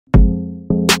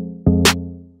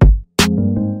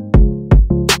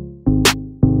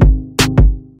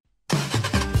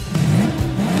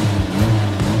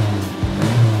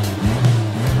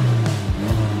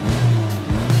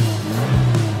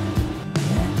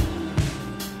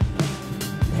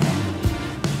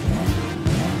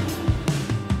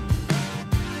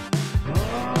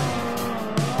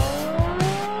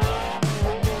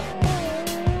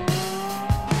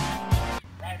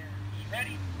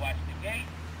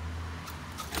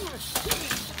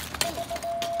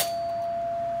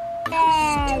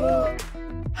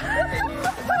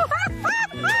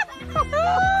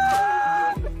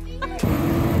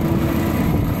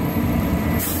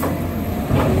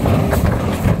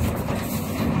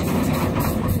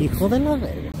Hijo de la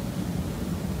verga.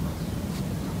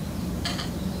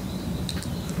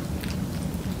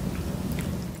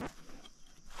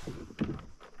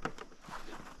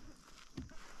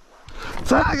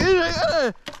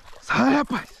 Sai,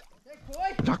 rapaz!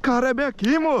 Jacaré bem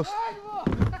aqui, moço!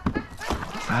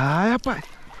 Sai, rapaz!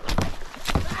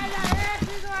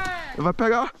 Vai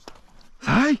pegar!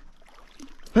 Sai!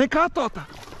 Vem cá, Tota!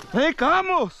 Vem cá,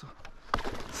 moço!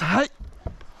 Sai!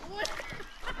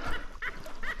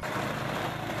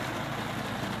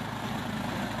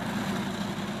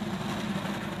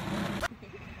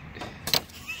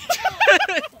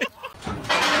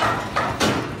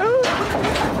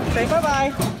 Say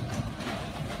bye-bye.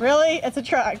 Really? It's a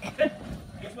truck.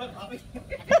 Guess what, Poppy?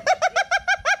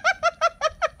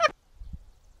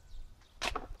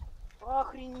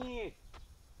 Охренеть!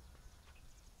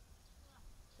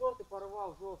 Что ты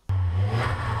порвал жопу?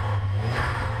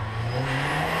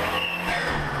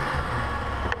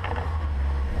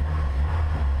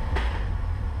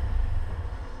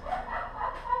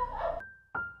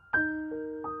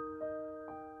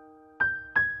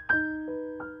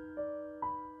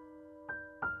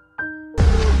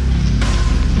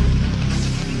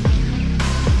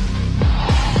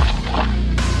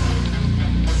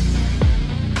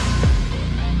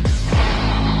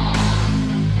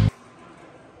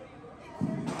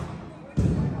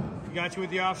 Got you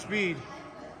with the off speed.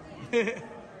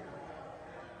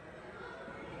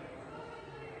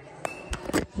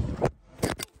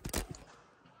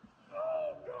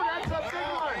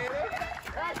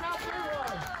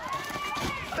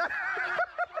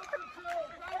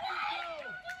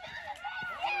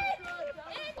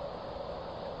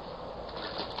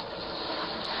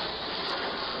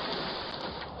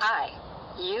 Hi,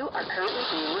 you are currently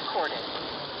being recorded.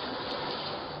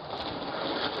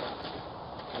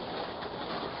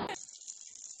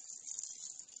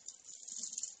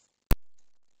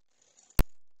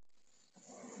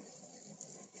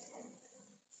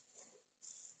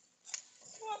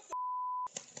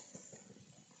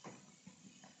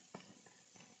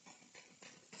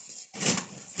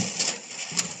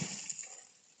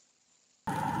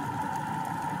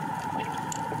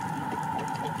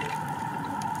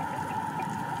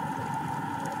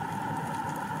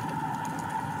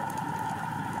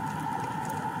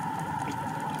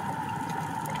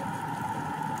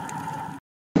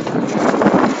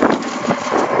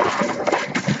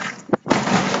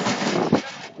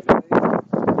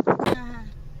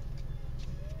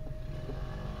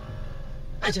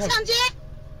抢劫！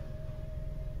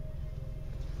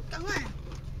赶快，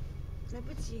来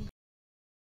不及。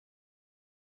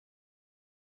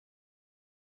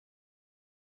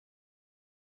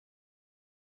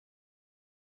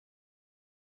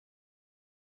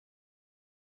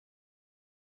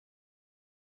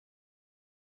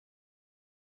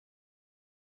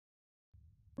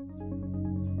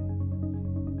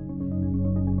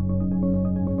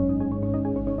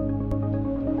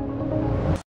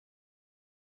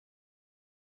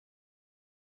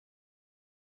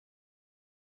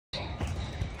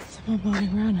Someone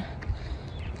moving around.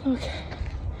 Look.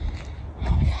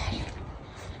 Oh my god.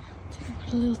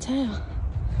 What a little tail.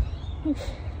 Look.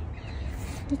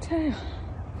 The tail.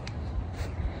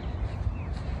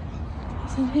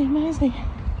 Isn't it amazing?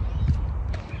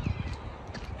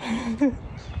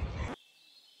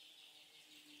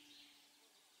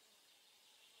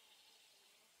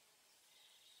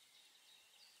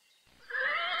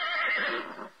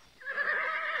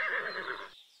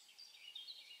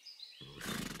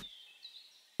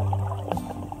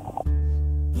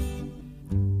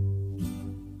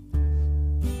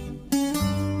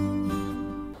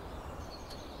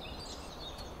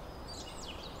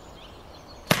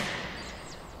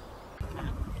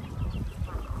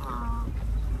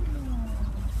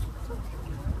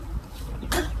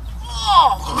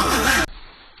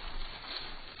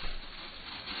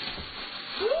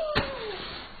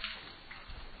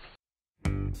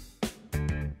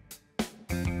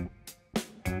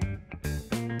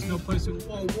 No place to go.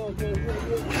 Whoa.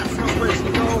 There's no place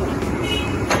to go.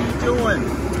 What are you doing?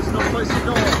 There's no place to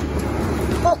go.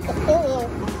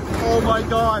 Oh my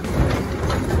god.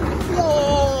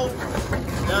 Whoa.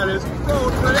 That is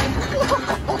road rage.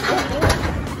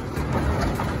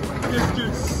 This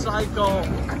dude's psycho.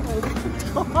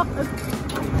 Oh my god.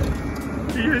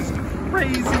 He is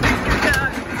crazy.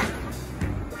 God.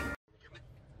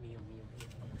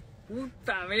 Ui,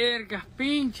 Puta verga,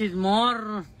 pinches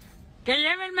morros. Que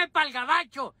llévenme pa'l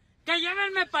gabacho. Que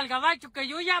llévenme pa'l gabacho, que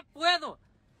yo ya puedo.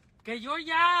 Que yo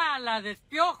ya la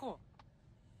despiojo.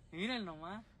 Miren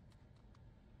nomás.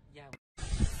 Ya.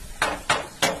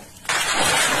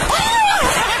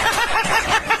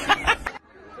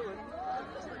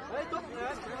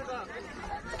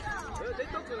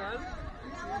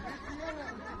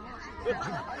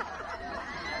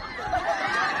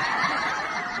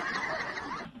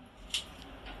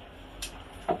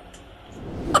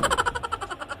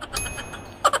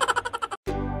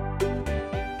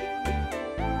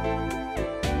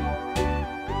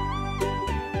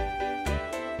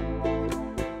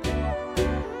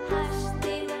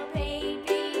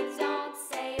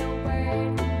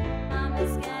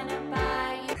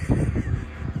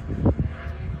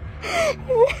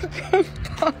 What the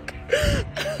fuck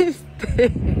is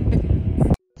this?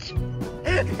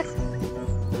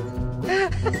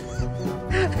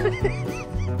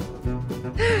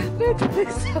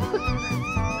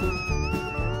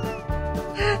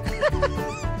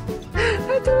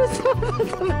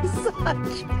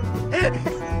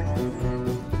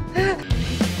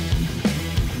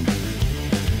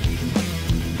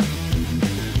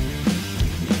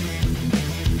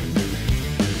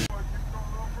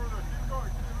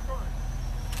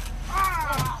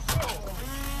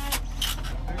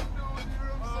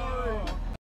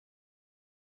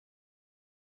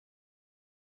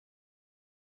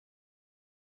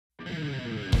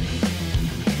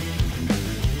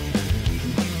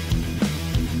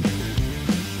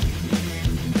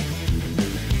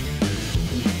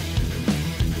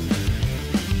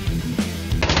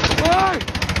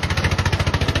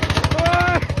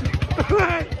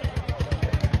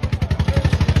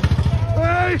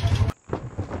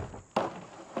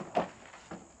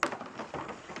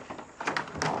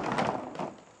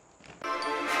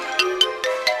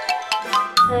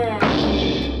 Yeah.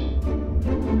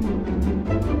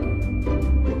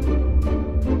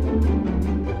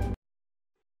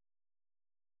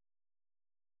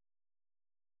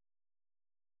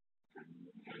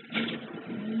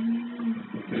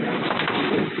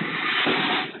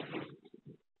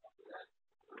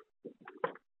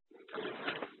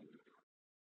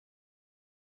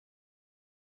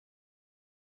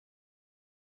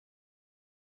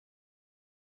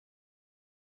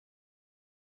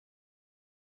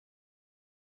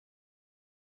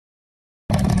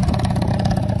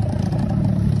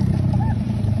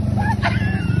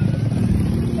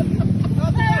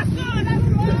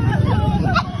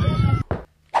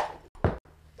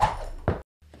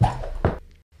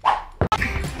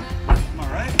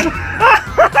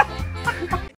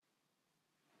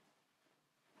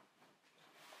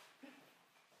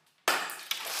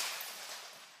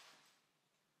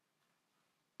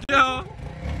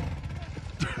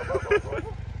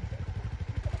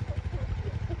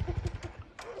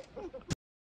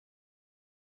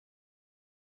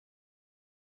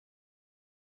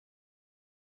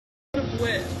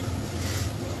 Wet.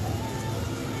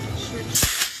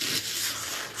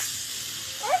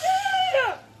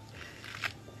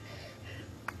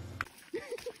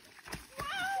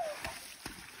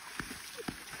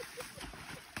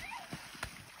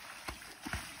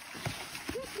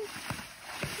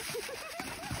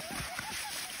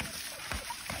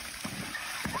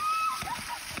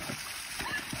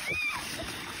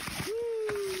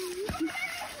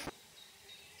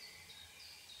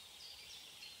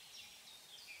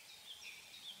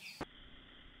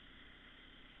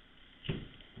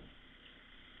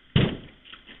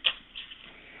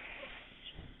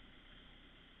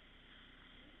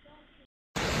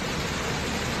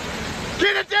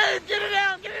 Get it, Dave! Get it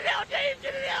out! Get it out, Dave!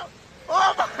 Get it out!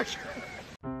 Oh my God!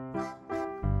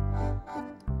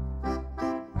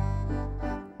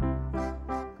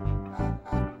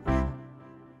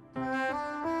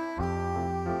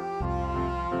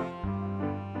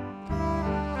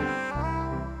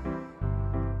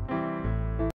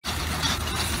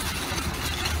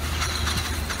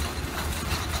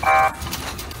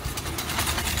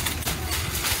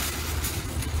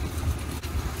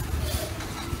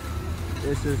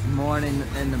 This is morning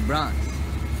in the Bronx.